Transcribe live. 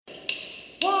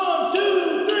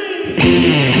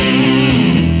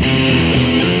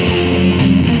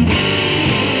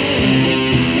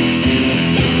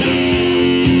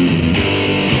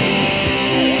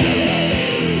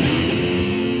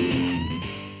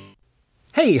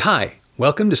Hey, hi!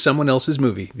 Welcome to Someone Else's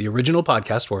Movie, the original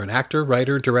podcast where an actor,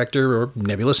 writer, director, or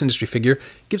nebulous industry figure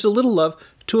gives a little love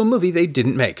to a movie they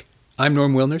didn't make. I'm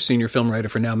Norm Wilner, senior film writer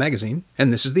for Now Magazine,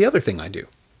 and this is the other thing I do.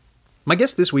 My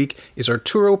guest this week is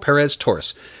Arturo Perez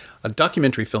Torres, a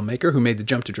documentary filmmaker who made the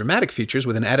jump to dramatic features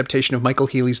with an adaptation of Michael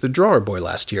Healy's The Drawer Boy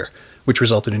last year, which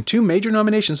resulted in 2 major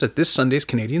nominations at this Sunday's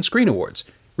Canadian Screen Awards.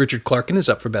 Richard Clarkin is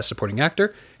up for Best Supporting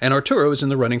Actor, and Arturo is in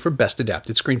the running for Best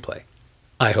Adapted Screenplay.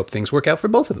 I hope things work out for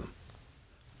both of them.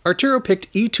 Arturo picked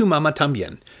Y Tu Mama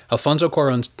Tambien, Alfonso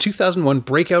Cuarón's 2001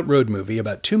 breakout road movie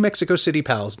about 2 Mexico City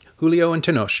pals, Julio and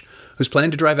Tenoch, whose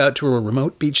plan to drive out to a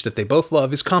remote beach that they both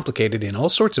love is complicated in all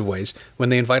sorts of ways when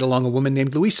they invite along a woman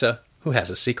named Luisa, who has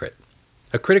a secret.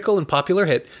 A critical and popular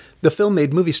hit, the film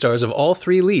made movie stars of all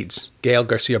 3 leads, Gael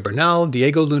Garcia Bernal,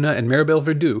 Diego Luna, and Maribel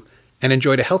Verdú, and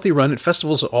enjoyed a healthy run at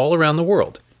festivals all around the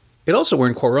world. It also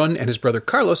earned Cuarón and his brother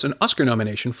Carlos an Oscar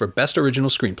nomination for Best Original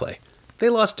Screenplay. They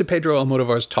lost to Pedro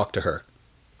Almodóvar's Talk to Her.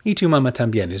 Y Tu Mama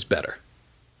Tambien is better.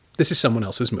 This is Someone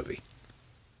Else's Movie.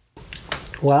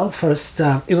 Well, first,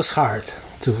 it was hard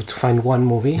to find one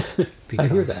movie. I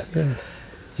hear that, yeah.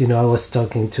 You know, I was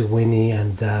talking to Winnie,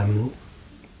 and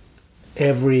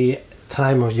every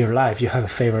time of your life you have a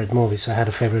favorite movie. So I had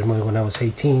a favorite movie when I was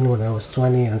 18, when I was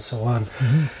 20, and so on.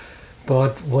 Mm-hmm.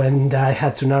 But when I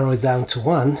had to narrow it down to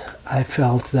one, I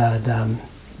felt that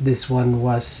this one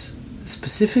was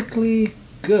specifically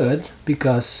good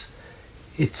because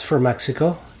it's from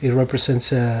Mexico. It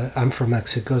represents I'm from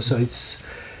Mexico, so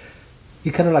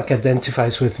it kind of like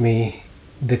identifies with me.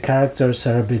 The characters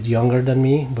are a bit younger than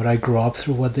me, but I grew up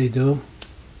through what they do,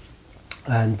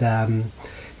 and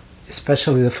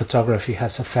especially the photography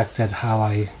has affected how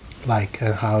I like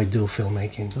and how I do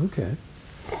filmmaking. Okay.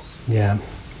 Yeah.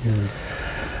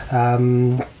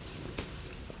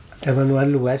 Emmanuel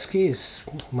Lubezki is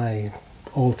my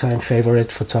all-time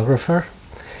favorite photographer.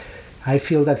 I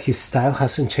feel that his style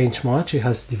hasn't changed much. It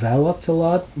has developed a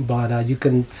lot, but you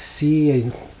can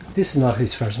see, this is not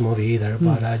his first movie either,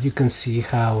 but you can see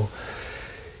how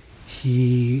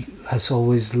he has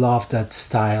always loved that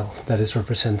style that is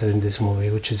represented in this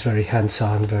movie, which is very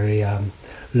hands-on, very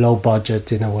low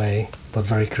budget in a way, but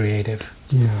very creative.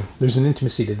 Yeah, there's an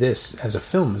intimacy to this as a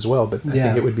film as well, but I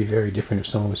think it would be very different if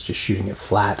someone was just shooting it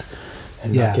flat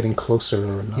and not getting closer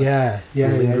or not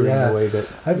lingering in a way that...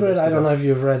 I've read, I don't know if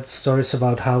you've read stories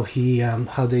about how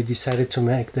how they decided to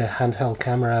make the handheld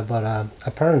camera, but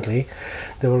apparently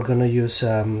they were going to use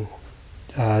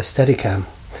Steadicam.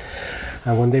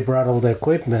 And when they brought all the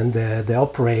equipment, the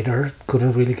operator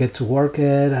couldn't really get to work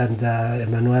it, and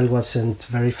Emmanuel wasn't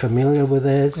very familiar with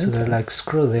it, so they're like,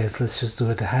 screw this, let's just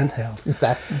do it a handheld. Is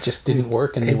that just didn't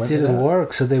work and they went for that? It didn't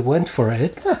work, so they went for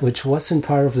it, which wasn't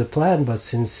part of the plan, but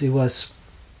since it was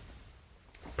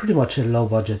pretty much a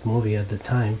low-budget movie at the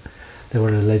time, they were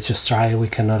like, let's just try it, we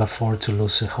cannot afford to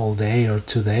lose a whole day or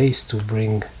 2 days to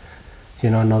bring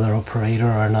another operator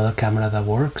or another camera that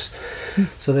works.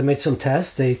 So they made some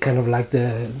tests. They kind of liked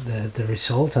the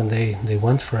result, and they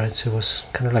went for it. So it was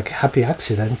kind of like a happy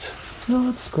accident. Oh,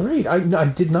 that's great. I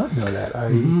did not know that.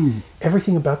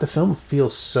 Everything about the film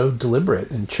feels so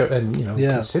deliberate and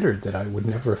considered that I would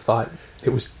never have thought it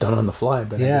was done on the fly.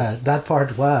 But that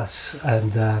part was,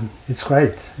 and it's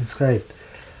great. It's great.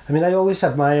 I mean, I always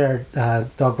admired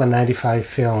Dogma 95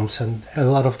 films, and a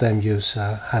lot of them use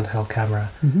handheld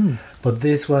camera. Mm-hmm. But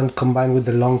this one, combined with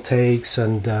the long takes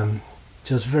and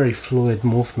just very fluid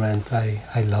movement, I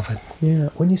love it. Yeah,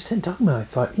 when you said Dogma, I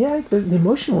thought,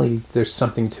 emotionally there's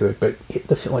something to it, but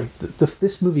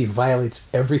this movie violates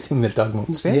everything that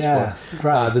Dogma stands for.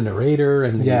 Right. The narrator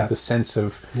and the sense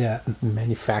of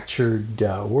manufactured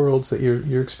worlds that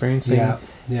you're experiencing. Yeah.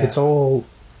 It's all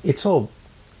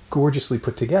gorgeously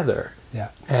put together. Yeah.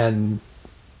 And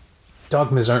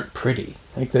dogmas aren't pretty.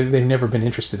 Like they've never been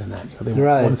interested in that. They want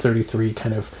 133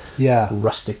 kind of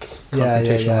rustic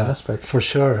confrontational aspect. For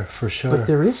sure. But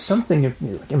there is something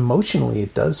emotionally.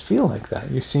 It does feel like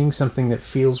that. You're seeing something that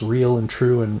feels real and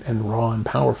true and raw and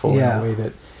powerful in a way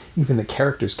that even the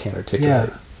characters can't articulate.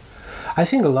 Yeah. I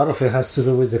think a lot of it has to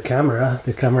do with the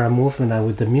camera movement, and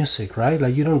with the music, right?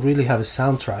 Like you don't really have a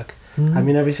soundtrack. Mm-hmm. I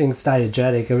mean, everything's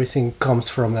diegetic. Everything comes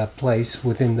from a place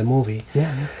within the movie.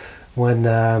 Yeah. When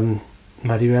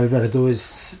Maribel Verdú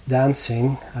is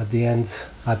dancing at the end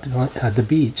at the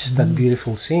beach, that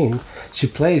beautiful scene, she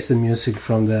plays the music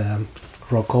from the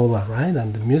Rocola, right?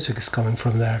 And the music is coming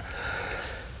from there.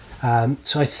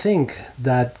 So I think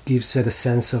that gives it a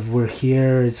sense of we're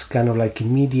here. It's kind of like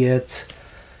immediate.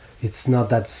 It's not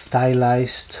that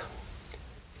stylized.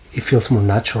 It feels more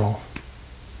natural,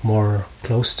 more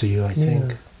close to you, I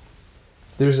think.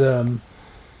 There's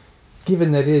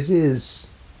given that it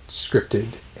is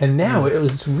scripted, and now it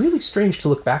was really strange to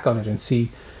look back on it and see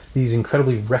these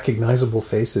incredibly recognizable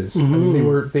faces. I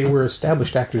mean, they were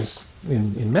established actors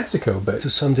in Mexico, but to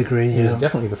some degree, it was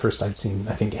definitely the first I'd seen,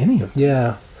 I think, any of them.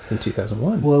 Yeah. In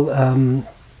 2001. Well,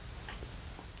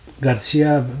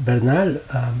 Garcia Bernal,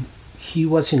 he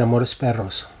was in Amores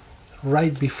Perros,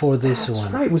 right before this one.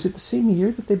 That's right. Was it the same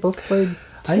year that they both played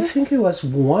Tiff? I think it was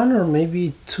 1 or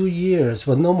maybe 2 years,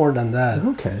 but no more than that.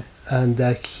 Okay. And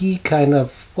he kind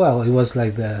of, well, it was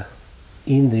like the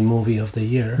indie movie of the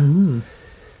year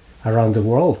around the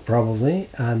world, probably.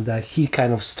 And he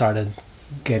kind of started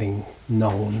getting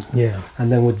known. Yeah. And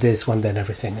then with this one, then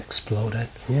everything exploded.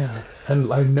 Yeah.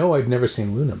 And I know I'd never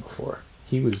seen Luna before.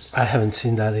 I haven't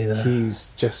seen that either. He's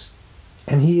just,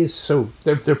 and he is so,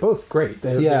 they're both great.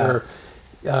 They're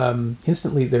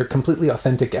instantly, they're completely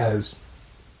authentic as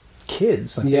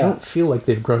kids. Like, they don't feel like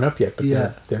they've grown up yet, but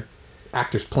they're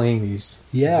actors playing these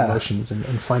emotions and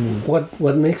finding...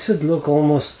 What makes it look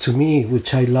almost, to me,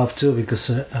 which I love too, because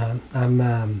I'm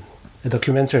a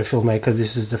documentary filmmaker.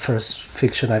 This is the first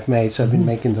fiction I've made, so I've been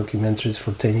making documentaries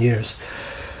for 10 years.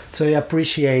 So I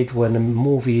appreciate when a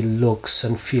movie looks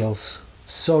and feels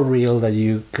so real that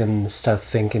you can start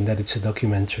thinking that it's a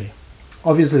documentary.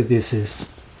 Obviously, this is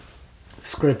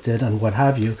scripted and what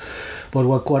have you, but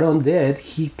what Cuarón did,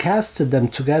 he casted them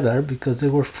together because they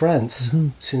were friends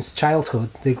since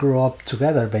childhood. They grew up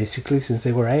together, basically, since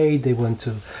they were 8. They went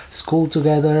to school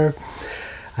together,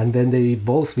 and then they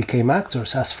both became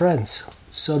actors as friends.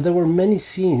 So there were many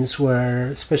scenes where,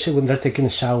 especially when they're taking a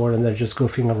shower and they're just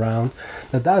goofing around,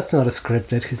 that's not a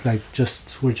scripted. He's like,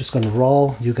 we're just going to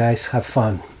roll. You guys have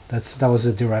fun. That was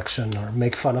the direction, or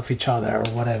make fun of each other or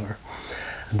whatever.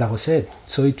 And that was it.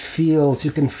 So you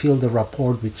can feel the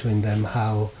rapport between them,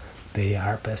 how they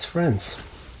are best friends.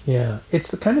 Yeah.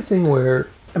 It's the kind of thing where,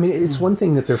 I mean, it's one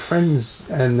thing that they're friends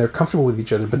and they're comfortable with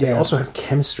each other, but they also have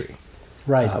chemistry.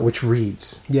 Right. Which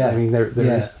reads. Yeah. I mean, there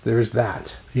is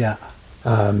that. Yeah.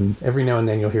 Every now and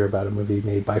then you'll hear about a movie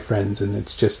made by friends, and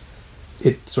it's just,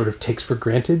 it sort of takes for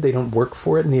granted. They don't work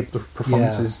for it, and the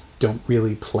performances don't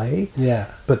really play.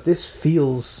 Yeah. But this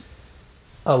feels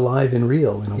alive and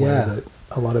real in a way that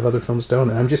a lot of other films don't.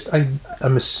 And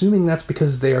I'm assuming that's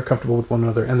because they are comfortable with one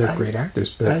another and they're great actors.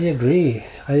 But I agree.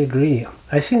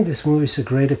 I think this movie is a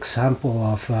great example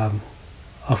of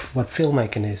what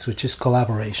filmmaking is, which is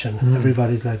collaboration.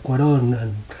 Everybody's like, Cuarón,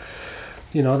 and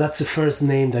that's the first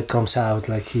name that comes out.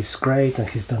 Like, he's great and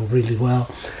he's done really well.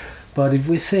 But if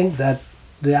we think that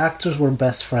the actors were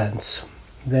best friends,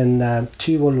 then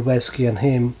Chivo Lubezki and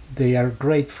him, they are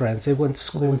great friends. They went to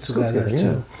school together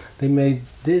too. They made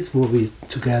this movie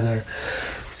together.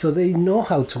 So they know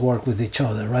how to work with each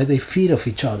other, right? They feed off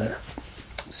each other.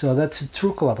 So that's a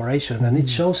true collaboration, and it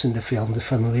shows in the film, the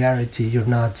familiarity. You're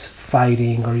not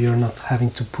fighting, or you're not having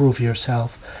to prove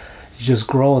yourself. You just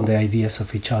grow on the ideas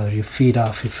of each other. You feed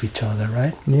off of each other,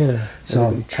 right? Yeah.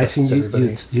 So I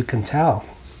think you can tell.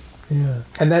 Yeah.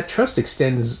 And that trust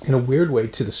extends in a weird way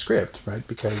to the script, right?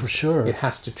 Because for sure, it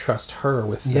has to trust her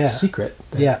with the secret.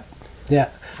 Yeah.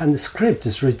 And the script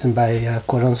is written by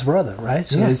Cuarón's brother, right?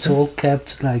 So it's all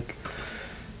kept like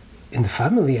in the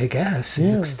family, I guess,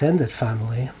 in the extended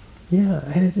family. Yeah,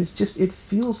 and it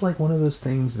feels like one of those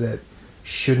things that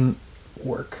shouldn't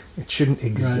work. It shouldn't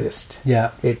exist. Right.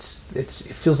 Yeah. It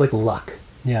feels like luck.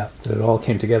 Yeah. That it all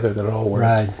came together, that it all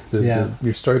worked. Right.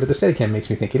 Your story about the Steadicam makes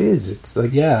me think it is. It's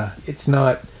like, it's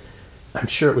not, I'm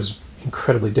sure it was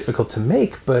incredibly difficult to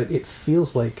make, but it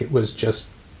feels like it was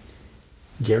just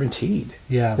guaranteed.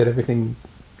 Yeah. That everything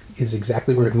is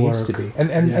exactly where it needs to be.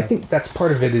 And I think that's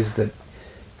part of it, is that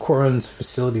Cuarón's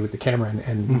facility with the camera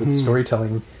and with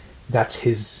storytelling, that's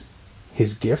his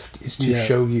gift, is to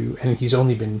show you, and he's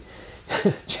only been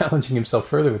challenging himself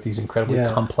further with these incredibly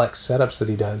complex setups that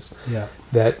he does. Yeah.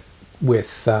 That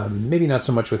with maybe not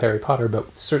so much with Harry Potter,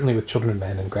 but certainly with Children of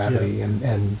Men and Gravity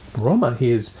and Roma,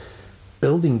 he is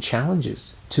building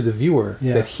challenges to the viewer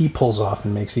that he pulls off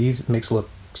and makes look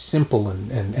simple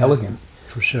and elegant.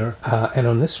 For sure. And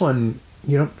on this one,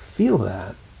 you don't feel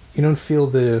that. You don't feel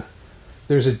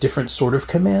there's a different sort of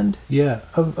command.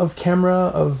 Of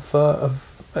camera, of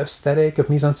aesthetic, of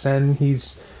mise en scène.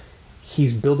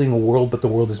 He's building a world, but the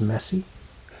world is messy.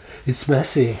 It's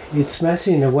messy. It's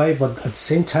messy in a way, but at the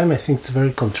same time, I think it's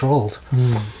very controlled.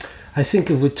 I think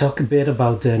if we talk a bit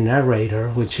about the narrator,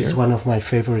 which is one of my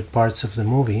favorite parts of the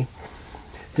movie,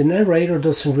 the narrator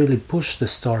doesn't really push the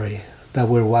story that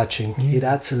we're watching. It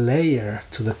adds a layer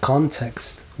to the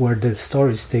context where the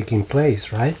story is taking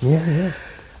place, right? Yeah.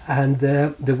 And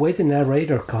the way the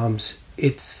narrator comes,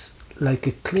 it's like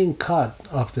a clean cut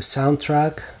of the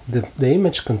soundtrack. The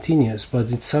image continues,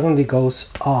 but it suddenly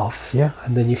goes off. Yeah.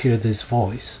 And then you hear this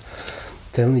voice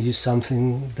telling you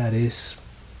something that is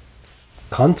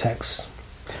context.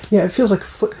 Yeah, it feels like a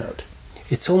footnote.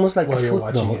 It's almost like While a you're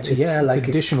watching footnote. it. It's like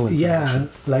additional information.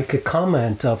 Yeah, like a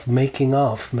comment of making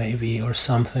of maybe or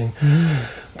something.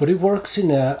 But it works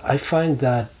I find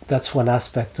that that's one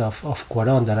aspect of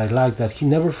Cuarón that I like, that he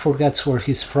never forgets where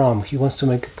he's from. He wants to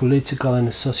make a political and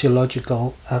a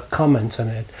sociological comment on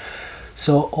it.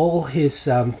 So all his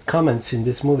comments in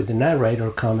this movie, the narrator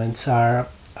comments, are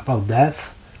about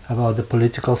death, about the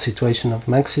political situation of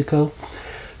Mexico.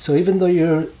 So even though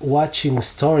you're watching a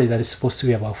story that is supposed to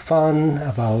be about fun,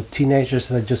 about teenagers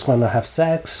that just want to have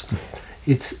sex,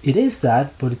 it is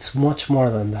that, but it's much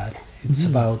more than that. It's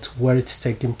about where it's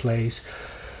taking place.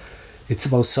 It's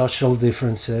about social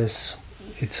differences.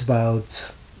 It's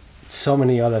about so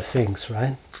many other things,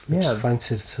 right? Which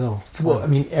finds it so fun. Well, I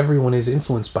mean, everyone is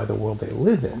influenced by the world they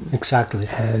live in. Exactly.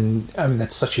 And, I mean,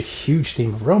 that's such a huge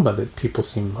theme of Roma that people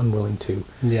seem unwilling to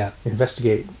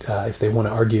investigate if they want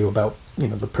to argue about,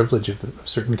 the privilege of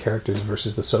certain characters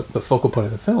versus the focal point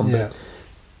of the film. Yeah.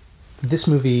 But this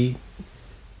movie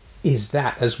is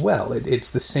that as well. It's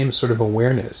the same sort of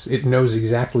awareness. It knows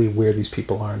exactly where these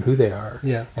people are and who they are,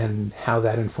 and how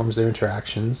that informs their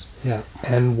interactions,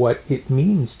 and what it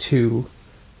means to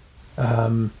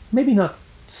maybe not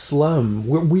slum.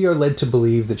 We are led to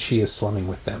believe that she is slumming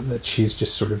with them, that she's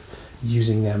just sort of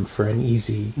using them for an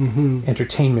easy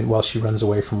entertainment while she runs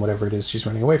away from whatever it is she's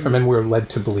running away from, and we're led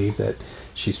to believe that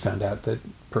she's found out that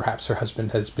perhaps her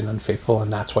husband has been unfaithful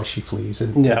and that's why she flees,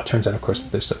 and it turns out, of course,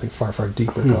 that there's something far, far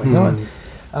deeper going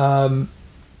on.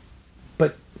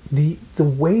 But the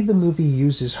way the movie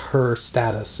uses her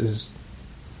status is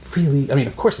really, I mean,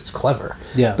 of course it's clever,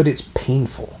 but it's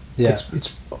painful.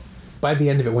 It's by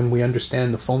the end of it, when we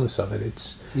understand the fullness of it,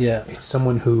 it's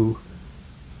someone who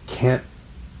can't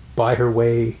buy her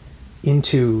way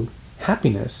into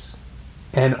happiness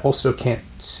and also can't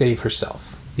save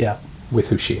herself with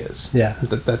who she is.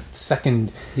 That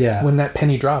second, when that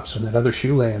penny drops, when that other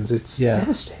shoe lands, it's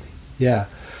devastating.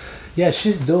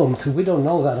 She's doomed. We don't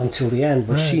know that until the end,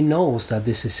 but she knows that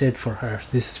this is it for her.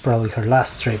 This is probably her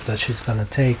last trip that she's going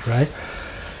to take, right?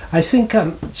 I think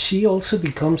she also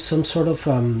becomes some sort of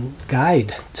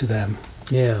guide to them,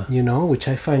 which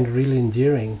I find really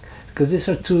endearing. Because these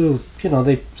are two,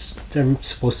 they're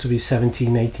supposed to be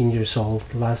 17, 18 years old,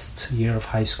 last year of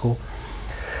high school.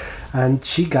 And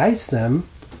she guides them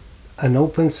and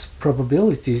opens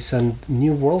probabilities and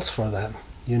new worlds for them,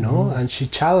 and she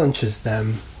challenges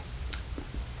them.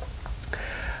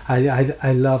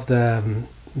 I love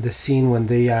the scene when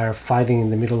they are fighting in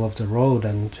the middle of the road,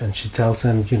 and she tells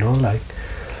them,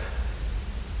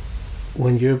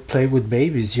 when you play with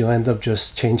babies, you end up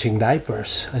just changing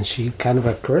diapers. And she kind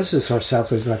of curses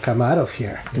herself. It's like, I'm out of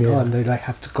here. And they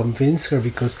have to convince her,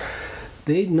 because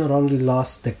they not only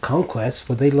lost the conquest,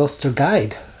 but they lost their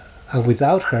guide. And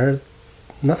without her,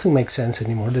 nothing makes sense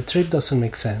anymore. The trip doesn't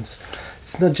make sense.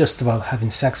 It's not just about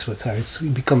having sex with her.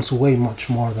 It becomes way much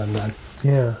more than that.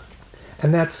 Yeah.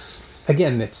 And that's,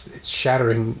 again, it's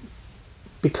shattering,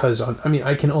 because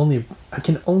I can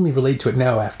only relate to it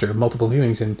now after multiple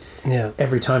viewings, and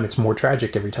every time it's more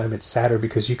tragic, every time it's sadder,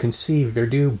 because you can see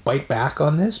Verdu bite back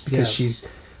on this, because she's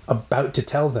about to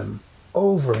tell them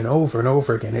over and over and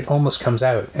over again. It almost comes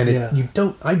out, and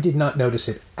I did not notice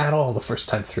it at all the first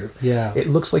time through. It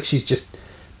looks like she's just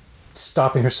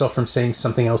stopping herself from saying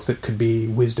something else that could be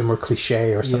wisdom or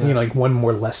cliche or something, like one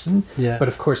more lesson. But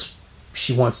of course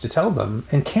she wants to tell them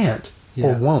and can't.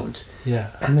 Or won't.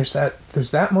 And there's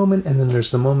that moment, and then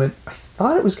there's the moment, I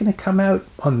thought it was going to come out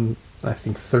on, I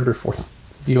think, third or fourth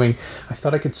viewing. I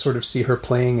thought I could sort of see her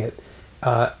playing it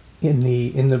in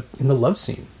the love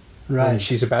scene. When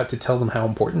she's about to tell them how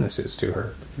important this is to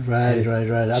her. Right.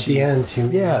 At the end.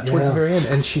 Towards the very end.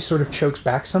 And she sort of chokes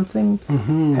back something,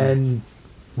 and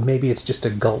maybe it's just a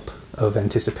gulp of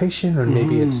anticipation, or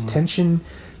maybe it's tension.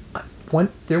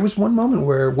 There was one moment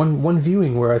where, one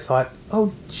viewing where I thought,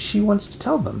 oh, she wants to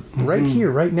tell them. Right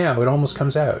here, right now, it almost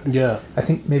comes out. I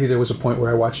think maybe there was a point where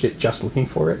I watched it just looking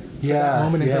for it. For that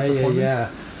moment in her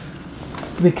performance.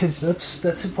 Because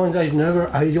that's the point.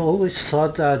 I always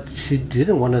thought that she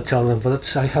didn't want to tell them,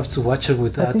 but I have to watch it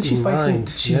with that I think in mind.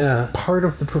 She's part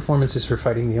of the performance is her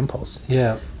fighting the impulse.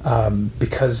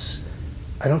 Because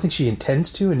I don't think she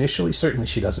intends to initially. Certainly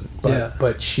she doesn't.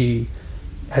 But she...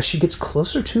 as she gets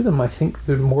closer to them, I think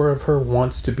the more of her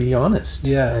wants to be honest.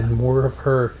 Yeah. And more of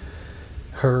her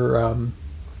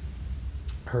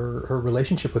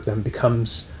relationship with them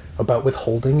becomes about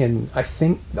withholding. And I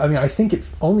think it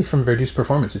only from Verdou's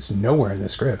performance. It's nowhere in the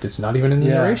script. It's not even in the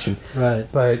narration. Right.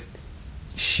 But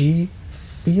she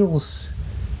feels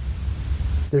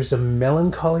there's a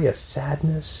melancholy, a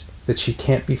sadness that she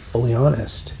can't be fully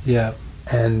honest. Yeah.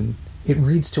 And it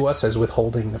reads to us as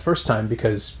withholding the first time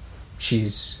because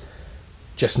she's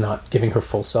just not giving her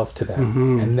full self to them.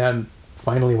 Mm-hmm. And then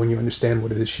finally, when you understand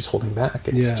what it is she's holding back,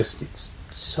 it's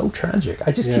so tragic.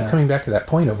 I just keep coming back to that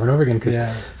point over and over again because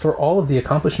for all of the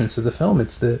accomplishments of the film,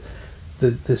 it's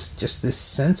this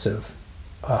sense of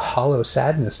a hollow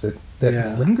sadness that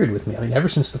lingered with me. I mean, ever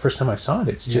since the first time I saw it,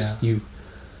 it's just you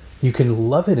can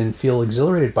love it and feel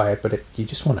exhilarated by it, but you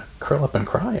just want to curl up and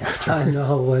cry afterwards.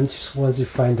 I know, once you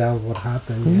find out what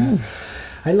happened. Yeah.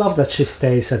 I love that she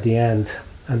stays at the end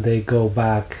and they go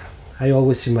back. I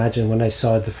always imagine when I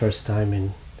saw it the first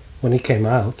time when it came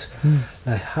out,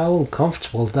 like how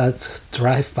uncomfortable that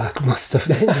drive back must have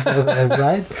been for them,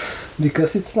 right?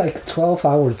 Because it's like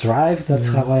 12-hour drive. That's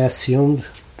how I assumed,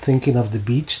 thinking of the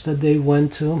beach that they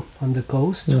went to on the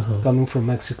coast, coming from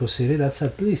Mexico City. That's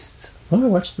at least... Well, I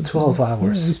watched the 12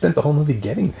 hours. Yeah, we spent the whole movie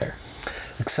getting there.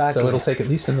 Exactly. So it'll take at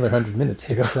least another 100 minutes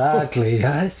to go. Exactly.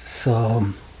 Right?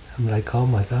 So I'm like, oh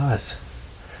my God.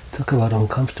 Talk about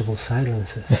uncomfortable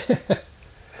silences.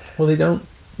 Well, they don't...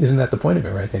 Isn't that the point of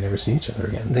it, right? They never see each other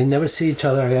again. They never see each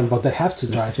other again, but they have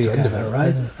to drive together,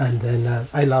 right? Yeah. And then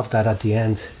I love that at the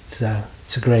end. It's a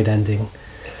great ending.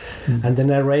 Mm-hmm. And the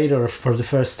narrator, for the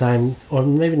first time, or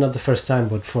maybe not the first time,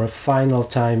 but for a final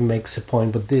time, makes a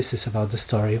point. But this is about the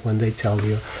story when they tell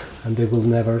you, and they will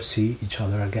never see each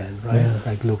other again, right? Yeah.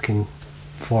 Like looking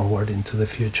forward into the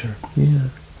future. Yeah.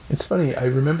 It's funny. I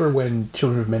remember when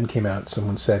Children of Men came out,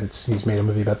 someone said he's made a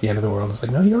movie about the end of the world. I was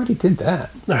like, no, he already did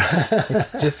that.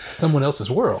 It's just someone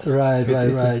else's world. Right, it's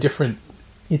right.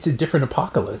 It's a different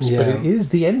apocalypse, but it is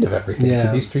the end of everything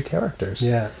for these three characters.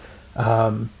 Yeah.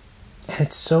 And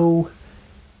it's so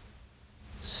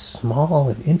small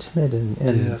and intimate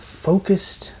and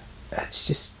focused. It's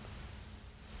just...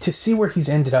 To see where he's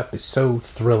ended up is so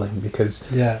thrilling because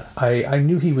I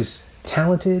knew he was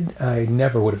talented. I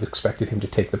never would have expected him to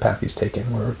take the path he's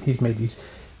taken, where he's made these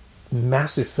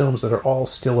massive films that are all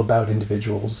still about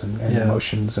individuals and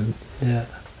emotions and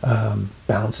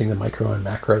balancing the micro and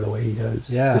macro the way he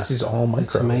does. Yeah. This is all micro.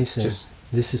 It's amazing.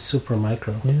 This is super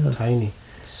micro, tiny.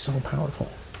 It's so powerful.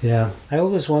 Yeah. I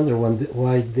always wonder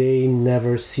why they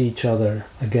never see each other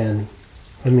again.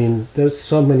 I mean, there's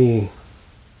so many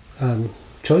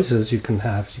choices you can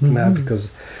have. You can have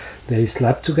because they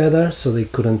slept together, so they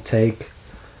couldn't take,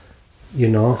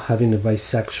 having a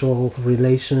bisexual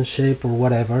relationship or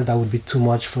whatever. That would be too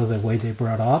much for the way they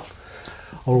brought up.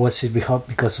 Or was it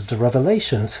because of the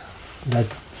revelations that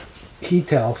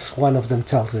one of them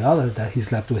tells the other that he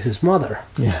slept with his mother?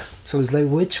 Yes. So it's like,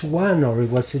 which one? Or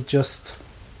was it just,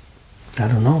 I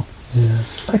don't know. Yeah,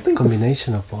 I think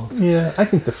combination of both. Yeah, I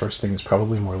think the first thing is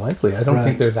probably more likely. I don't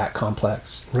think they're that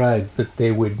complex. Right. That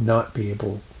they would not be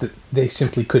able. That they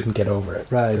simply couldn't get over it.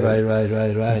 Right.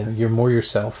 You're more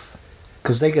yourself.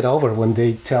 Because they get over when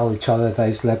they tell each other that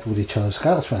they slept with each other's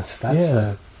girlfriends.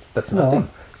 That's nothing.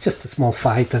 It's just a small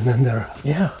fight, and then they're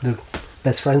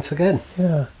best friends again.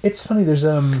 Yeah, it's funny. There's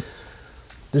a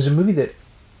movie that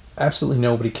absolutely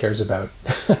nobody cares about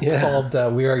called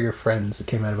We Are Your Friends. It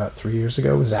came out about 3 years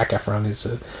ago. Zac Efron is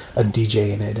a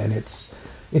DJ in it, and it's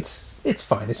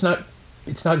fine. It's not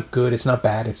good, it's not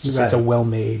bad, it's just it's a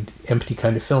well-made empty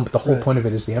kind of film, but the whole point of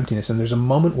it is the emptiness. And there's a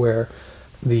moment where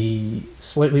the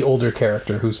slightly older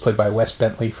character, who's played by Wes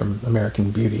Bentley from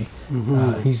American Beauty,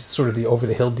 he's sort of the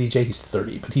over-the-hill DJ. He's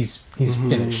 30, but he's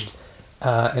finished.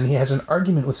 And he has an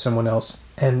argument with someone else,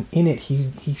 and in it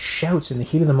he shouts in the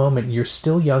heat of the moment, "You're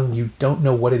still young, you don't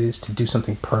know what it is to do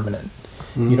something permanent.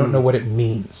 You don't know what it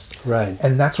means." Right.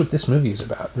 And that's what this movie is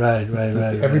about. Right.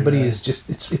 Everybody is just...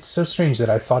 It's so strange that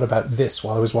I thought about this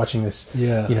while I was watching this,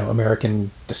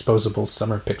 American disposable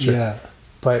summer picture. Yeah.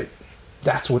 But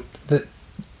that's what...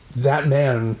 That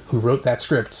man who wrote that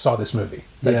script saw this movie.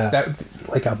 That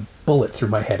like a bullet through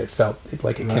my head. It felt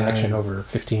like a connection over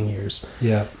 15 years.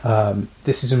 Yeah.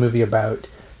 This is a movie about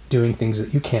doing things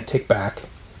that you can't take back,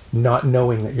 not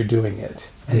knowing that you're doing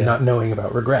it, and not knowing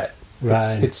about regret.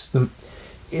 Right.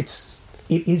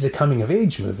 It is a coming of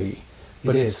age movie,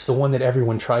 but it's the one that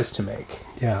everyone tries to make.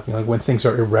 Yeah. Like when things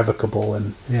are irrevocable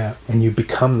and you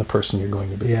become the person you're going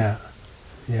to be. Yeah.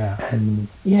 Yeah. And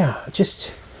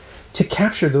just to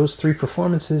capture those three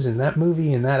performances in that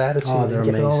movie and that attitude and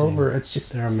get it all over, it's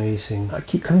just... They're amazing. I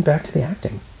keep coming back to the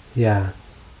acting. Yeah.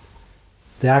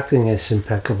 the acting is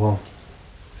impeccable,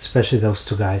 especially those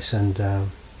two guys, and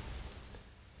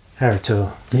her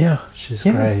too. Yeah, She's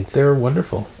great. They're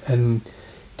wonderful, and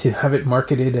to have it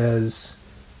marketed as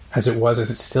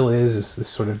it still is this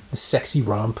sort of the sexy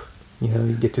romp. You know,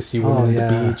 you get to see women at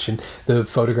the beach, and the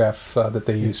photograph that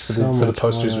they used for the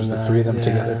posters was the three of them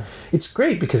together. It's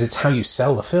great because it's how you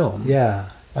sell a film.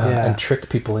 And trick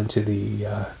people into the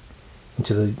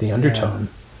undertone.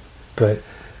 But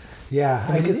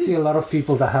I could see a lot of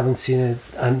people that haven't seen it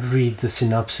and read the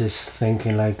synopsis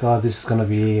thinking like, oh, this is going to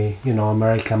be,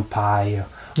 American Pie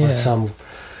or some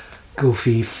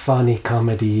goofy, funny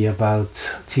comedy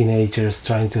about teenagers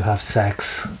trying to have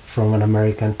sex from an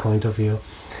American point of view.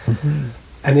 Mm-hmm.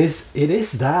 And it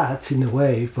is that in a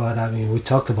way, but I mean, we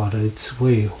talked about it. It's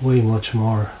way much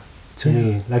more to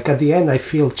me. Like at the end, I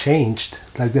feel changed.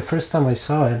 Like the first time I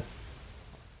saw it,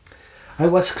 I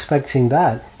was expecting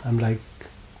that. I'm like,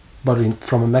 but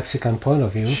from a Mexican point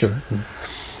of view. Sure.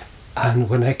 And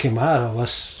when I came out, I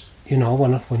was,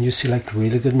 when you see like a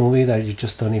really good movie that you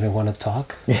just don't even want to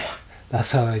talk. Yeah.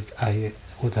 That's how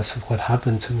that's what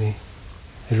happened to me.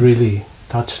 It really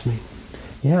touched me.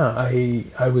 Yeah,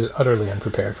 I was utterly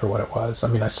unprepared for what it was. I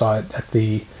mean, I saw it at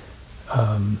the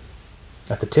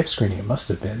TIFF screening. It must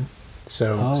have been.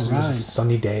 So it was a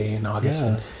sunny day in August,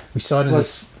 and we saw it in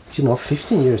this.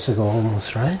 15 years ago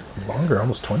almost, right? Longer,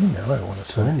 almost 20 now. I want to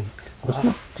say. 20. Wasn't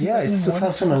it? Yeah, it's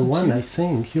 2001. I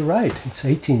think you're right. It's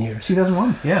 18 years.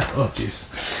 2001. Yeah. Oh, jeez.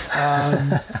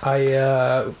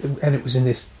 And it was in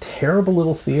this terrible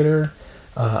little theater.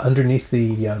 Underneath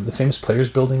the famous Players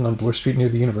Building on Bloor Street near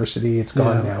the university. It's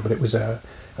gone now, but it was a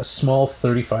small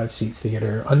 35-seat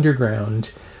theater,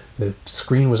 underground. The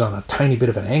screen was on a tiny bit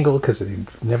of an angle because they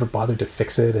never bothered to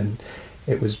fix it, and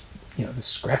it was, the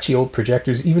scratchy old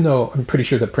projectors, even though I'm pretty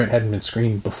sure the print hadn't been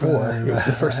screened before. It was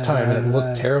the first time, and it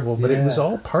looked terrible, but it was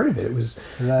all part of it. It was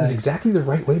exactly the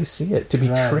right way to see it, to be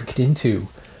tricked into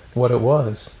what it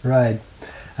was. Right.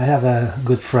 I have a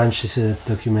good friend, she's a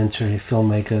documentary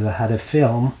filmmaker that had a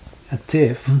film at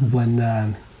TIFF when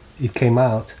it came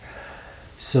out.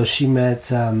 So she met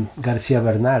Garcia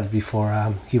Bernal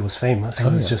before he was famous. He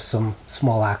was just some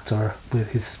small actor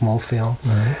with his small film.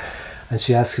 Right. And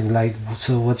she asked him, like,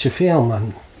 so what's your film?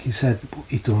 And he said,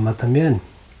 Y tu mamá también.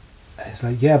 And he's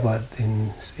like, yeah, but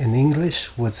in English,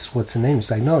 what's the name? He's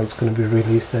like, no, it's going to be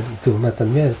released at Y tu mamá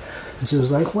también. And she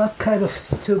was like, what kind of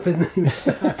stupid name is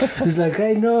that? He's like,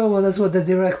 I know, well, that's what the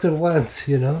director wants,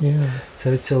 Yeah.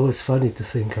 So it's always funny to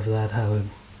think of that, how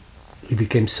it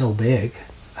became so big.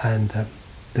 And the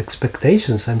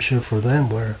expectations, I'm sure, for them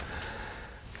were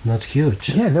not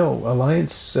huge. Yeah, no,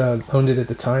 Alliance owned it at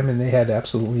the time, and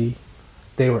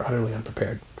they were utterly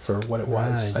unprepared for what it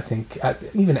was. Right. I think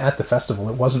even at the festival,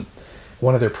 it wasn't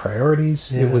one of their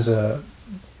priorities. Yeah. It was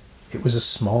a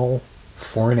small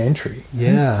foreign entry.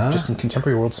 Yeah, just in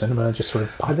contemporary world cinema, just sort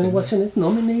of. But then wasn't it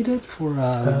nominated for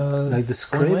like the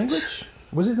script? Language?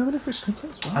 Was it nominated for screenplay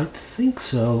as well? I think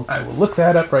so. I will look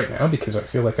that up right now because I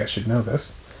feel like I should know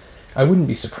this. I wouldn't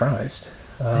be surprised.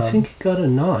 I think it got a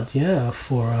nod,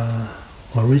 for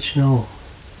original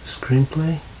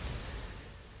screenplay.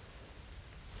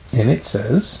 And it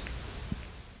says,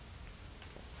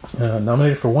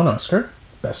 nominated for 1 Oscar,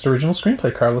 Best Original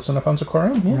Screenplay, Carlos and Alfonso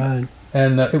Cuarón. Yeah. Right.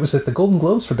 And it was at the Golden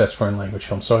Globes for Best Foreign Language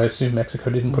Film, so I assume Mexico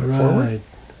didn't put it forward.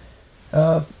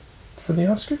 For the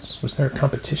Oscars? Was there a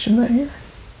competition that year?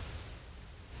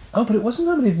 Oh, but it wasn't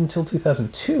nominated until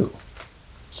 2002.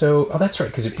 So, that's right,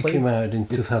 because it came out in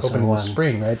 2001. Opened in the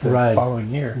spring, right? The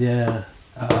following year. Yeah.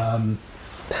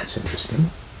 That's interesting.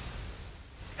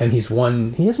 And he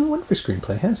hasn't won for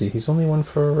screenplay, has he? He's only won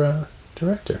for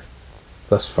director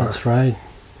thus far. That's right.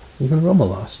 Even Roma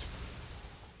lost.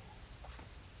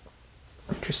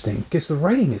 Interesting, because the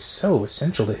writing is so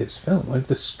essential to his film, like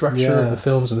the structure of the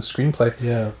films and the screenplay.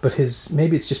 Yeah. But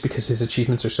maybe it's just because his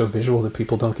achievements are so visual that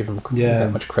people don't give him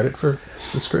that much credit for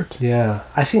the script. Yeah,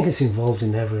 I think he's involved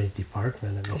in every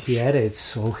department. I mean, he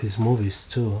edits all his movies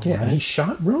too. Yeah, right? And he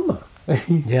shot Roma.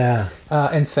 Yeah.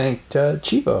 And thanked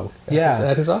Chivo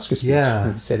at his Oscar speech.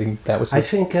 Yeah. Saying that was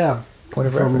his point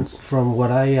of reference. From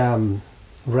what I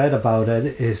read about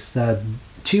it is that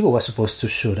Chivo was supposed to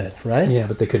shoot it, right? Yeah,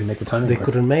 but they couldn't make the timing work. They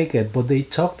couldn't make it, but they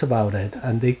talked about it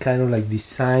and they kind of like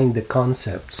designed the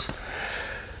concepts.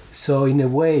 So in a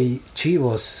way,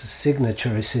 Chivo's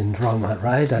signature is in Roma,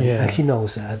 right? And he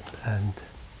knows that. And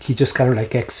he just kind of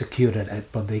like executed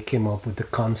it, but they came up with the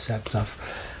concept of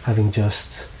having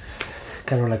just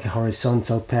kind of like a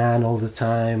horizontal pan all the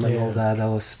time and all that. That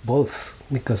was both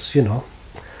because,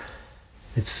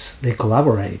 they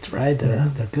collaborate, right?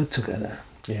 They're good together.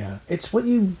 Yeah, it's what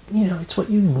you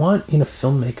want in a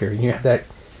filmmaker. You have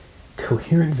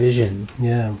coherent vision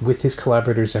Yeah. with his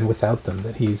collaborators and without them,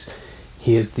 that he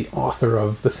is the author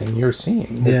of the thing you're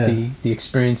seeing, that the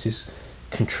experience is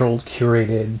controlled,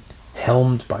 curated,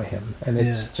 helmed by him. And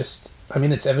it's just, I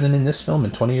mean, it's evident in this film,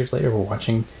 and 20 years later we're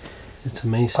watching It's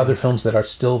amazing. other films that are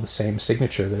still the same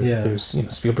signature. There's, you know,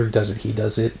 Spielberg does it, he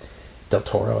does it, Del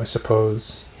Toro, I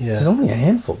suppose. Yeah. There's only a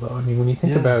handful, though. I mean, when you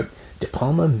think about De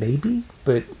Palma, maybe,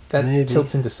 but that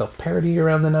tilts into self-parody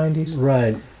around the 90s.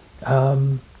 Right.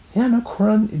 Yeah, no,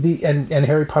 Cuarón, and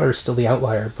Harry Potter is still the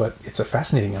outlier, but it's a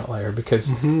fascinating outlier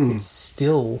because it's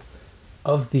still,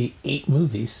 of the 8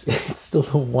 movies, it's still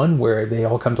the one where they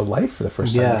all come to life for the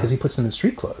first time because he puts them in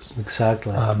street clothes.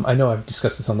 Exactly. I know I've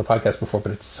discussed this on the podcast before,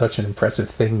 but it's such an impressive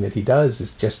thing that he does.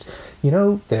 Is just, you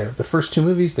know, the first 2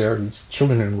 movies, there are these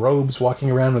children in robes walking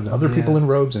around with other people in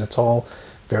robes, and it's all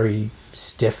very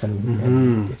stiff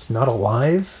and it's not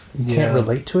alive. You can't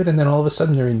relate to it, and then all of a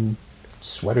sudden they're in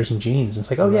sweaters and jeans. And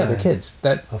it's like, oh yeah, they're kids.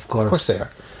 Of course they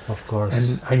are. Of course.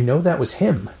 And I know that was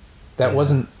him. That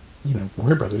wasn't, you know,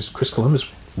 Warner Brothers. Chris Columbus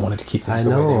wanted to keep things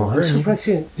the way they were. I'm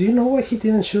surprised. Do you know why he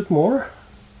didn't shoot more?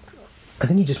 I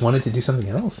think he just wanted to do something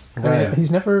else. Right. I mean,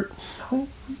 he's never.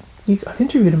 I've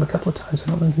interviewed him a couple of times. I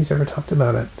don't think he's ever talked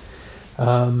about it.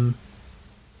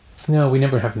 No, we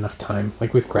never have enough time.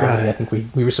 Like with Gravity, I think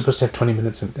we were supposed to have 20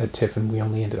 minutes at TIFF, and we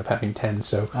only ended up having 10.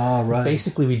 So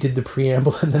basically we did the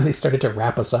preamble, and then they started to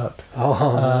wrap us up,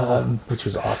 which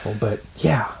was awful. But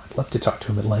yeah, I'd love to talk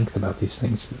to him at length about these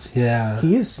things.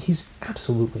 He's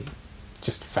absolutely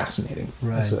just fascinating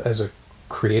as a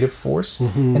creative force,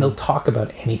 and he'll talk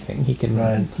about anything. He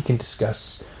can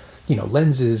discuss, you know,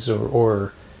 lenses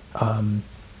or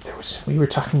we were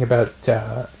talking about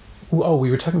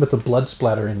the blood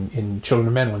splatter in Children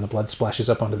of Men when the blood splashes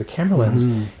up onto the camera lens,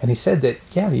 and he said that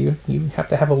you have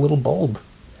to have a little bulb,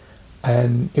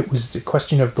 and it was a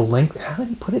question of the length. How did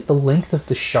he put it? The length of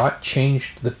the shot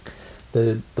changed the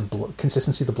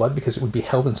consistency of the blood, because it would be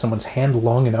held in someone's hand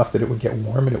long enough that it would get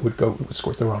warm and it would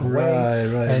squirt the wrong way.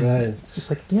 Right. It's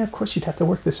just like, of course you'd have to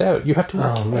work this out. You have to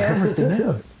work everything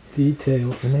out.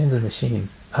 Details. The man's a machine.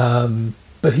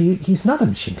 But he's not a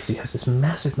machine, because he has this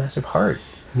massive, massive heart.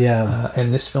 Yeah.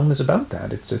 And this film is about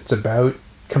that. It's about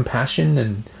compassion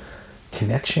and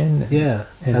connection.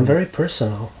 And very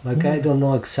personal. Like, I don't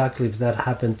know exactly if that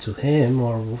happened to him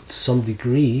or to some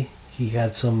degree. He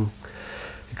had some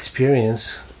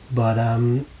experience, but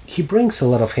he brings a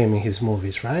lot of him in his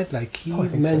movies, right? Like, he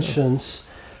mentions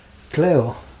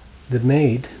Cleo, the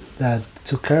maid that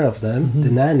took care of them,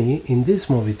 the nanny, in this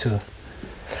movie too.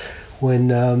 When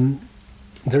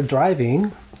they're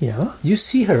driving, you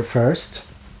see her first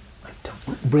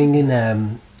bringing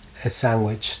a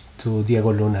sandwich to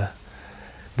Diego Luna,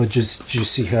 but just you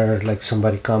see her, like,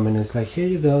 somebody coming and it's like, here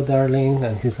you go, darling,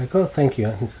 and he's like, oh, thank you,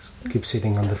 and he just keeps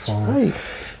sitting on the phone.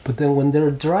 But then when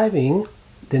they're driving,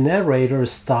 the narrator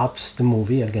stops the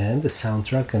movie again, the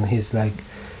soundtrack, and he's like,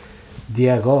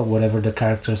 Diego, whatever the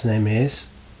character's name is,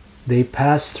 they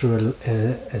pass through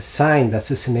a sign that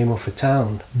says the name of a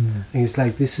town. And he's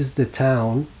like, this is the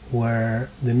town where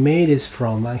the maid is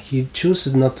from, and he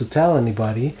chooses not to tell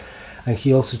anybody, and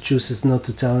he also chooses not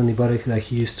to tell anybody that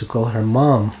he used to call her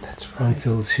mom. That's right.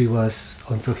 Until he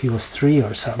was 3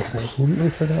 or something. I completely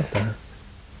forgot that.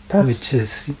 Which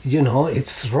is, you know,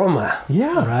 it's Roma.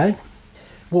 Yeah. Right?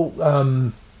 Well,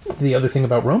 the other thing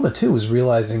about Roma, too, was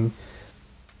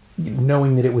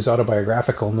knowing that it was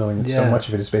autobiographical, knowing that so much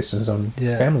of it is based on his own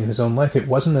family and his own life. It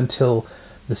wasn't until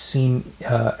the scene,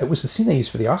 it was the scene they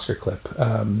used for the Oscar clip,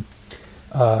 the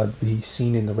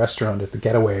scene in the restaurant at the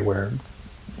Getaway where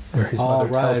his mother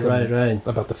tells them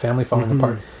about the family falling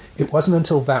apart. It wasn't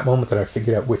until that moment that I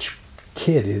figured out which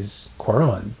kid is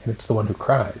Cuarón, and it's the one who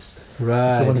cries. Right.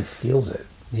 It's the one who feels it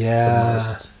the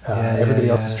most. Everybody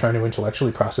else is trying to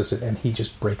intellectually process it, and he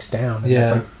just breaks down. And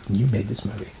it's like, you made this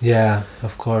movie. Yeah,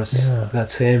 of course. Yeah.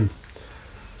 That's him.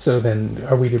 So then,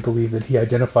 are we to believe that he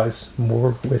identifies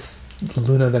more with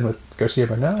Luna than with Garcia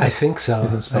Bernal? I think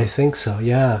so.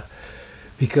 Yeah,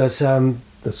 because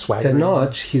the swagger.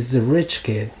 Tenoch, he's the rich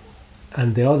kid,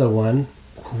 and the other one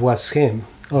was him,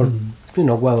 or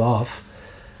well off,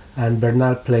 and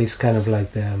Bernal plays kind of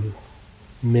like the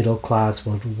middle class,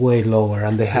 but way lower,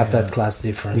 and they have that class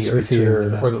difference. The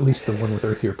earthier, or at least the one with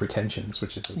earthier pretensions,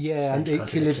 which is and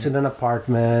he lives in an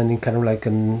apartment in kind of like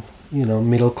an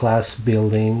middle class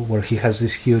building where he has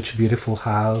this huge, beautiful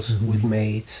house with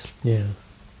maids. Yeah.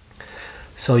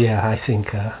 So I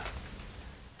think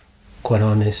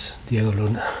Cuarón is Diego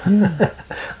Luna.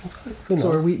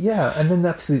 So are we? Yeah, and then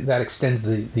that extends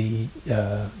the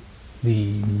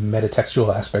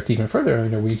metatextual aspect even further. I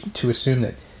mean, are we to assume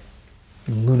that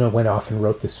Luna went off and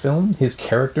wrote this film. His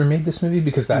character made this movie,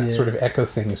 because that sort of echo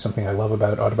thing is something I love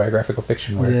about autobiographical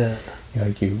fiction, where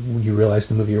you realize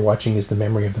the movie you're watching is the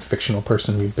memory of the fictional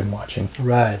person you've been watching.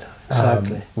 Right,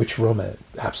 exactly. Which Roma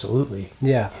absolutely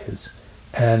Yeah. is.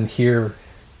 And here,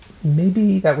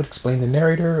 maybe that would explain the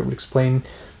narrator. It would explain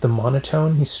the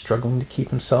monotone. He's struggling to keep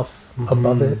himself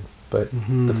above it, but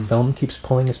the film keeps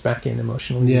pulling us back in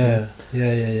emotionally. Yeah.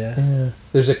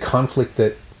 There's a conflict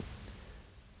that,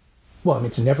 well, I mean,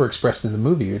 it's never expressed in the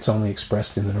movie. It's only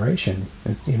expressed in the narration,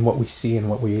 in what we see and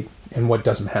what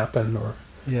doesn't happen, or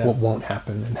what won't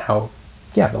happen, and how,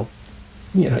 they'll,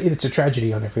 it's a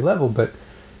tragedy on every level, but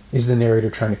is the narrator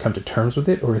trying to come to terms with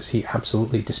it, or is he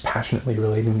absolutely dispassionately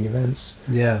relating the events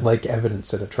like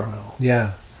evidence at a trial?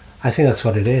 Yeah. I think that's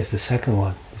what it is, the second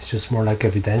one. It's just more like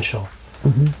evidential.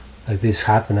 Like this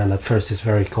happened, and at first it's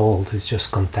very cold. It's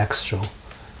just contextual.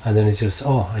 And then it's just,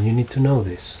 and you need to know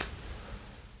this.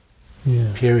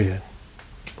 Yeah. Period.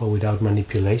 But without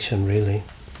manipulation, really.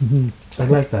 I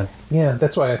like that. Yeah,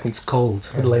 that's why I think it's cold.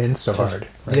 It lands so hard.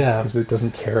 Right? Yeah. Because it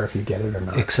doesn't care if you get it or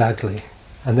not. Exactly.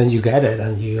 And then you get it,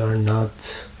 and you are not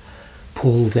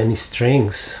pulled any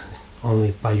strings,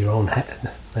 only by your own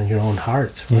head and your own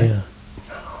heart. Right? Yeah.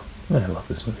 I love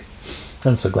this movie.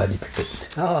 I'm so glad you picked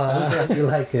it. I'm glad you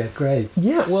like it. Great.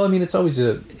 Yeah, well, I mean, it's always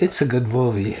It's a good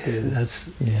movie.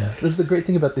 The great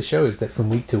thing about the show is that from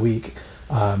week to week,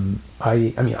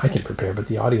 I can prepare, but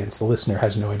the audience, the listener,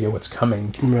 has no idea what's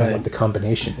coming and what the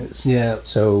combination is. Yeah.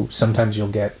 So sometimes you'll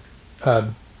get a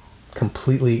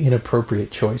completely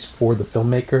inappropriate choice for the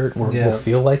filmmaker, or will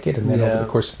feel like it, and then over the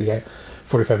course of the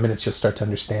 45 minutes you'll start to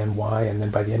understand why, and then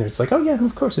by the end it's like,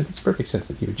 of course, it makes perfect sense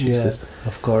that you would choose this.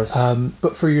 Of course.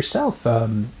 But for yourself,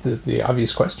 the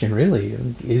obvious question really,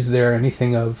 is there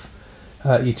anything of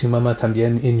Y Tu Mamá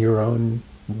También in your own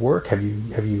work? Have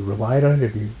you relied on it?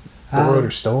 Have you borrowed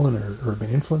or stolen or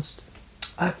been influenced?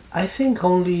 I think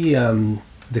only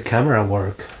the camera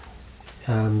work.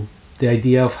 The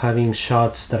idea of having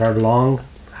shots that are long,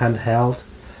 handheld.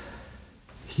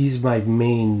 He's my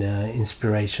main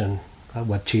inspiration.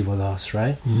 What Chivo does,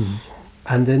 right?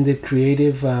 And then the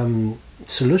creative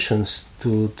solutions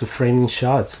to framing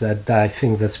shots that I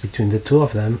think that's between the two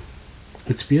of them.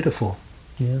 It's beautiful.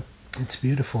 Yeah, it's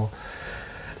beautiful.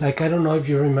 Like, I don't know if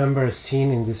you remember a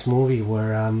scene in this movie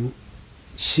where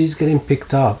she's getting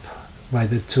picked up by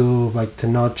the two, like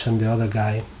Tenoch and the other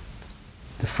guy,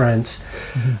 the friends,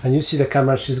 and you see the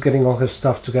camera. She's getting all her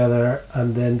stuff together,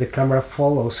 and then the camera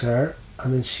follows her.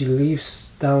 And then she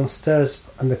leaves downstairs,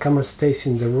 and the camera stays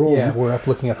in the room. Yeah, we're up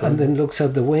looking at the and then looks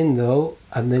out the window,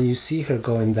 and then you see her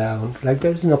going down. Like,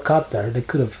 there's no cut there. They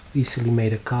could have easily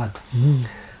made a cut.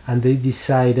 And they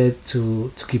decided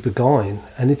to keep it going.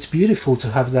 And it's beautiful to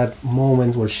have that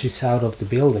moment where she's out of the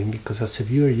building, because as a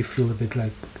viewer you feel a bit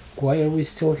like, why are we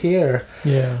still here?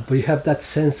 Yeah. But you have that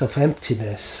sense of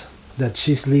emptiness, that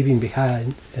she's leaving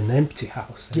behind an empty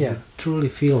house. And you truly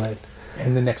feel it.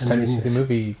 And the next time you see the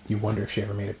movie, you wonder if she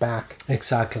ever made it back.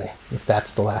 Exactly. If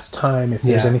that's the last time, if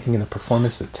there's anything in the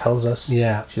performance that tells us she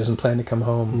doesn't plan to come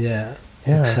home. Yeah.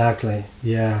 Exactly.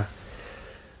 Yeah.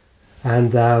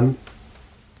 And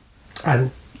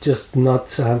just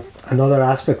not another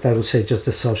aspect, I would say, just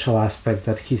the social aspect,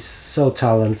 that he's so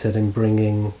talented in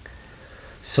bringing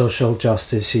social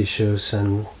justice issues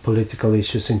and political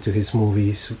issues into his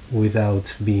movies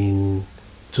without being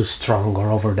too strong or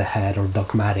over the head or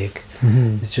dogmatic.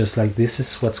 It's just like, this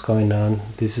is what's going on,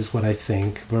 this is what I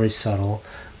think, very subtle,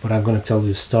 but I'm going to tell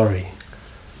you a story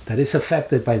that is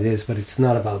affected by this, but it's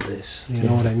not about this. You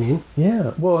know what I mean?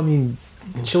 Yeah. Well, I mean,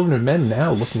 Children of Men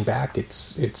now, looking back,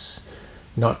 it's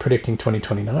not predicting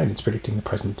 2029, it's predicting the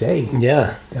present day.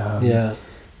 Yeah.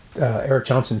 Eric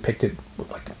Johnson picked it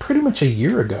like pretty much a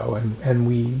year ago, and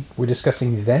we were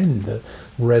discussing then the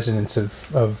resonance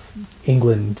of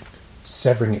England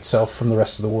severing itself from the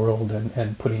rest of the world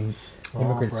and putting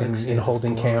immigrants in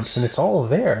holding camps, and it's all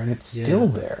there, and it's still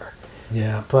there.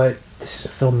 Yeah. But this is a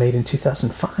film made in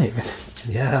 2005, and it's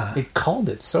just it called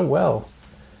it so well.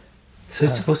 So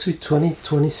it's supposed to be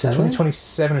 2027?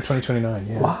 2027 or 2029,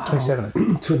 yeah. Wow. 27, I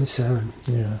think. 27.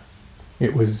 Yeah.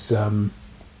 It was,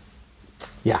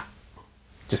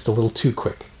 just a little too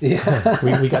quick. Yeah.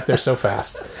 we got there so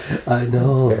fast. I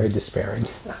know. It's very despairing.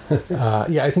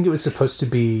 I think it was supposed to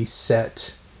be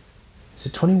set, is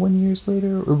it 21 years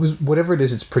later? Or it was, whatever it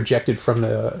is, it's projected from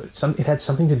it had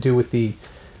something to do with the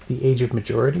age of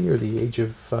majority or the age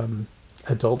of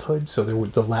adulthood. So there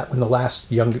would when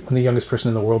the youngest person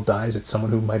in the world dies, it's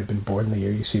someone who might have been born the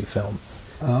year you see the film.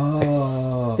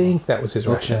 Oh. I think that was his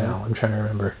rationale. I'm trying to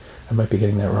remember. I might be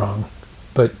getting that wrong.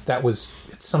 But it's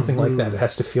something like that. It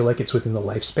has to feel like it's within the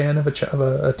lifespan of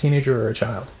a teenager or a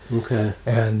child. Okay.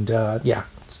 And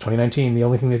it's 2019. The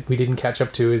only thing that we didn't catch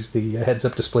up to is the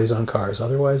heads-up displays on cars.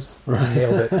 Otherwise, we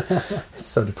nailed it. It's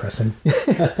so depressing.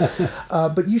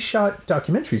 But you shot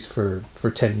documentaries for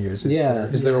 10 years.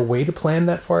 Is there a way to plan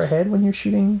that far ahead when you're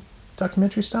shooting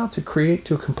documentary style to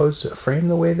compose a frame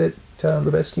the way that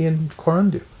Lubezki and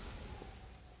Cuarón do?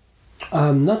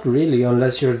 Not really,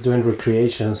 unless you're doing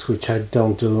recreations, which I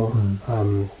don't do.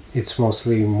 It's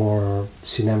mostly more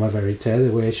cinema verite, the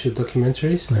way I shoot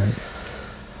documentaries. Right.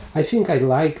 I think I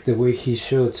like the way he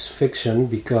shoots fiction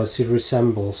because it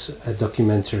resembles a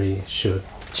documentary shoot.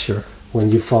 Sure. When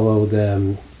you follow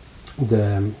the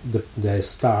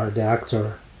star, the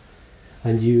actor,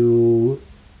 and you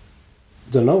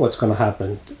don't know what's going to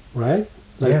happen, right?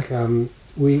 Like when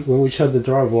we shot The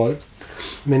Drawer Boy,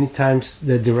 many times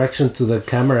the direction to the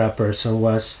camera person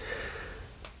was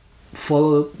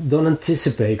don't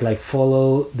anticipate, like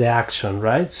follow the action,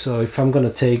 right? So if I'm going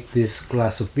to take this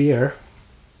glass of beer,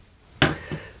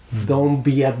 don't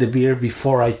be at the beer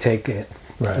before I take it.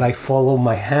 Right. Like follow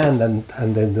my hand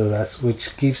and then do that,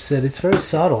 which gives it's very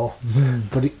subtle,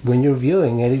 but when you're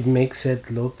viewing it, it makes it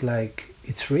look like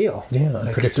it's real. Yeah,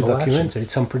 like it's a documentary. Action.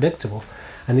 It's unpredictable.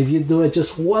 And if you do it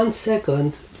just 1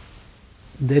 second,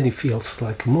 then it feels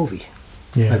like a movie,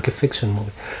 like a fiction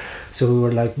movie. So we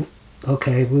were like,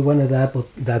 okay, we wanted that,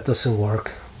 but that doesn't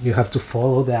work. You have to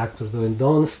follow the actor doing.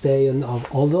 Don't stay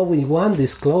although we want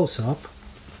this close-up,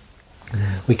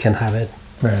 we can have it.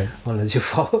 Right. Unless you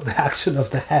follow the action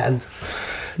of the hand.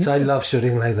 So I love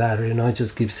shooting like that, it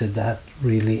just gives it that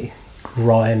really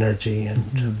raw energy.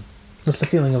 And it's the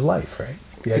feeling of life, right?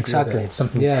 The exactly. Idea that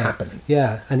something's happening.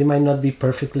 Yeah, and it might not be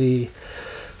perfectly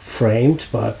framed,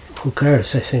 but who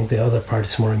cares? I think the other part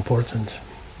is more important.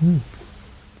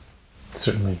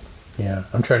 Certainly, yeah.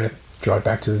 I'm trying to draw it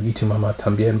back to Y Tu Mamá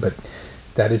También, but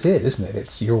that is it, isn't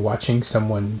it? You're watching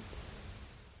someone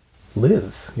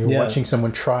live. You're watching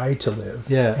someone try to live.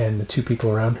 Yeah. And the two people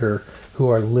around her who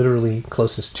are literally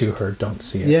closest to her don't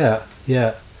see it.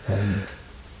 Yeah.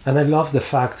 And I love the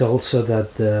fact also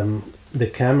that the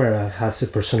camera has a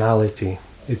personality.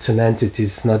 It's an entity.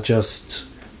 It's not just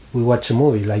we watch a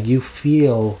movie. Like you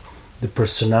feel the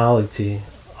personality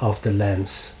of the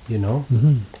lens, in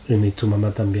Y Tu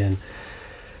Mamá También.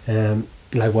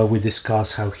 Like what we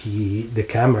discussed, how the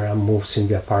camera moves in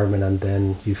the apartment and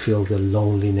then you feel the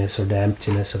loneliness or the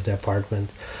emptiness of the apartment.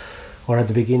 Or at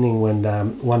the beginning when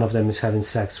one of them is having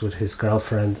sex with his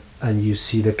girlfriend and you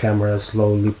see the camera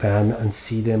slowly pan and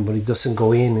see them, but it doesn't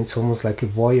go in. It's almost like a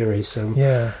voyeurism.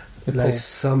 Yeah. Like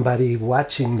somebody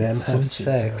watching them have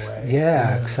sex.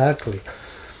 Yeah, exactly.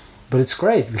 But it's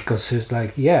great because it's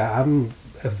like, I'm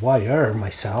a voyeur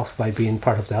myself by being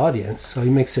part of the audience, so it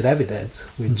makes it evident,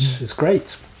 which is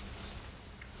great.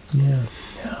 Yeah.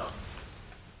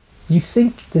 You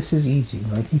think this is easy,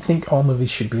 like you think all movies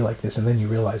should be like this, and then you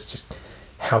realize just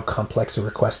how complex a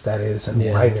request that is and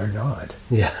why they're not.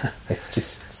 Yeah, it's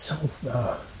just so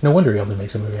no wonder he only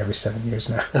makes a movie every 7 years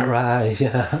now. Right.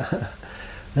 Yeah,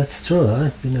 that's true.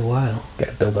 It's been a while. It's got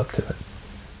to build up to it.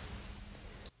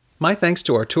 My thanks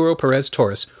to Arturo Perez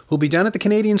Torres, who'll be down at the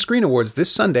Canadian Screen Awards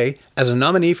this Sunday as a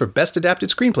nominee for Best Adapted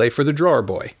Screenplay for The Drawer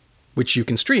Boy, which you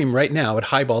can stream right now at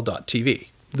highball.tv.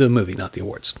 The movie, not the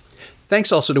awards.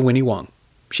 Thanks also to Winnie Wong.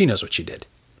 She knows what she did.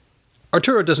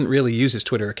 Arturo doesn't really use his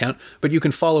Twitter account, but you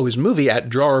can follow his movie at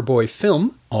Drawer Boy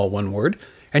Film, all one word,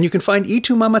 and you can find Y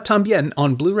Tu Mamá También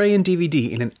on Blu-ray and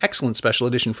DVD in an excellent special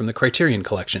edition from the Criterion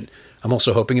Collection. I'm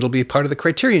also hoping it'll be part of the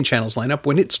Criterion Channel's lineup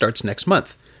when it starts next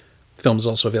month. The film is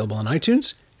also available on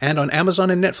iTunes and on Amazon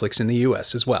and Netflix in the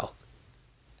US as well.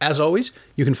 As always,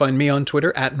 you can find me on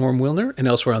Twitter at Norm Wilner and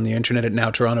elsewhere on the internet at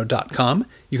nowtoronto.com.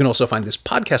 You can also find this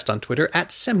podcast on Twitter at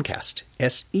Semcast,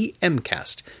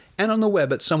 S-E-M-Cast, and on the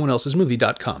web at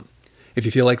someoneelsesmovie.com. If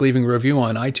you feel like leaving a review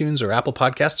on iTunes or Apple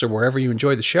Podcasts or wherever you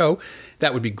enjoy the show,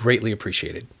 that would be greatly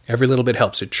appreciated. Every little bit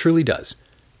helps, it truly does.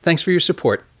 Thanks for your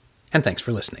support, and thanks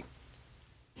for listening.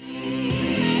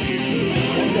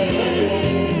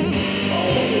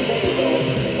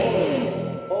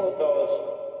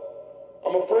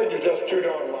 I'm afraid you're just too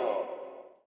darn loud.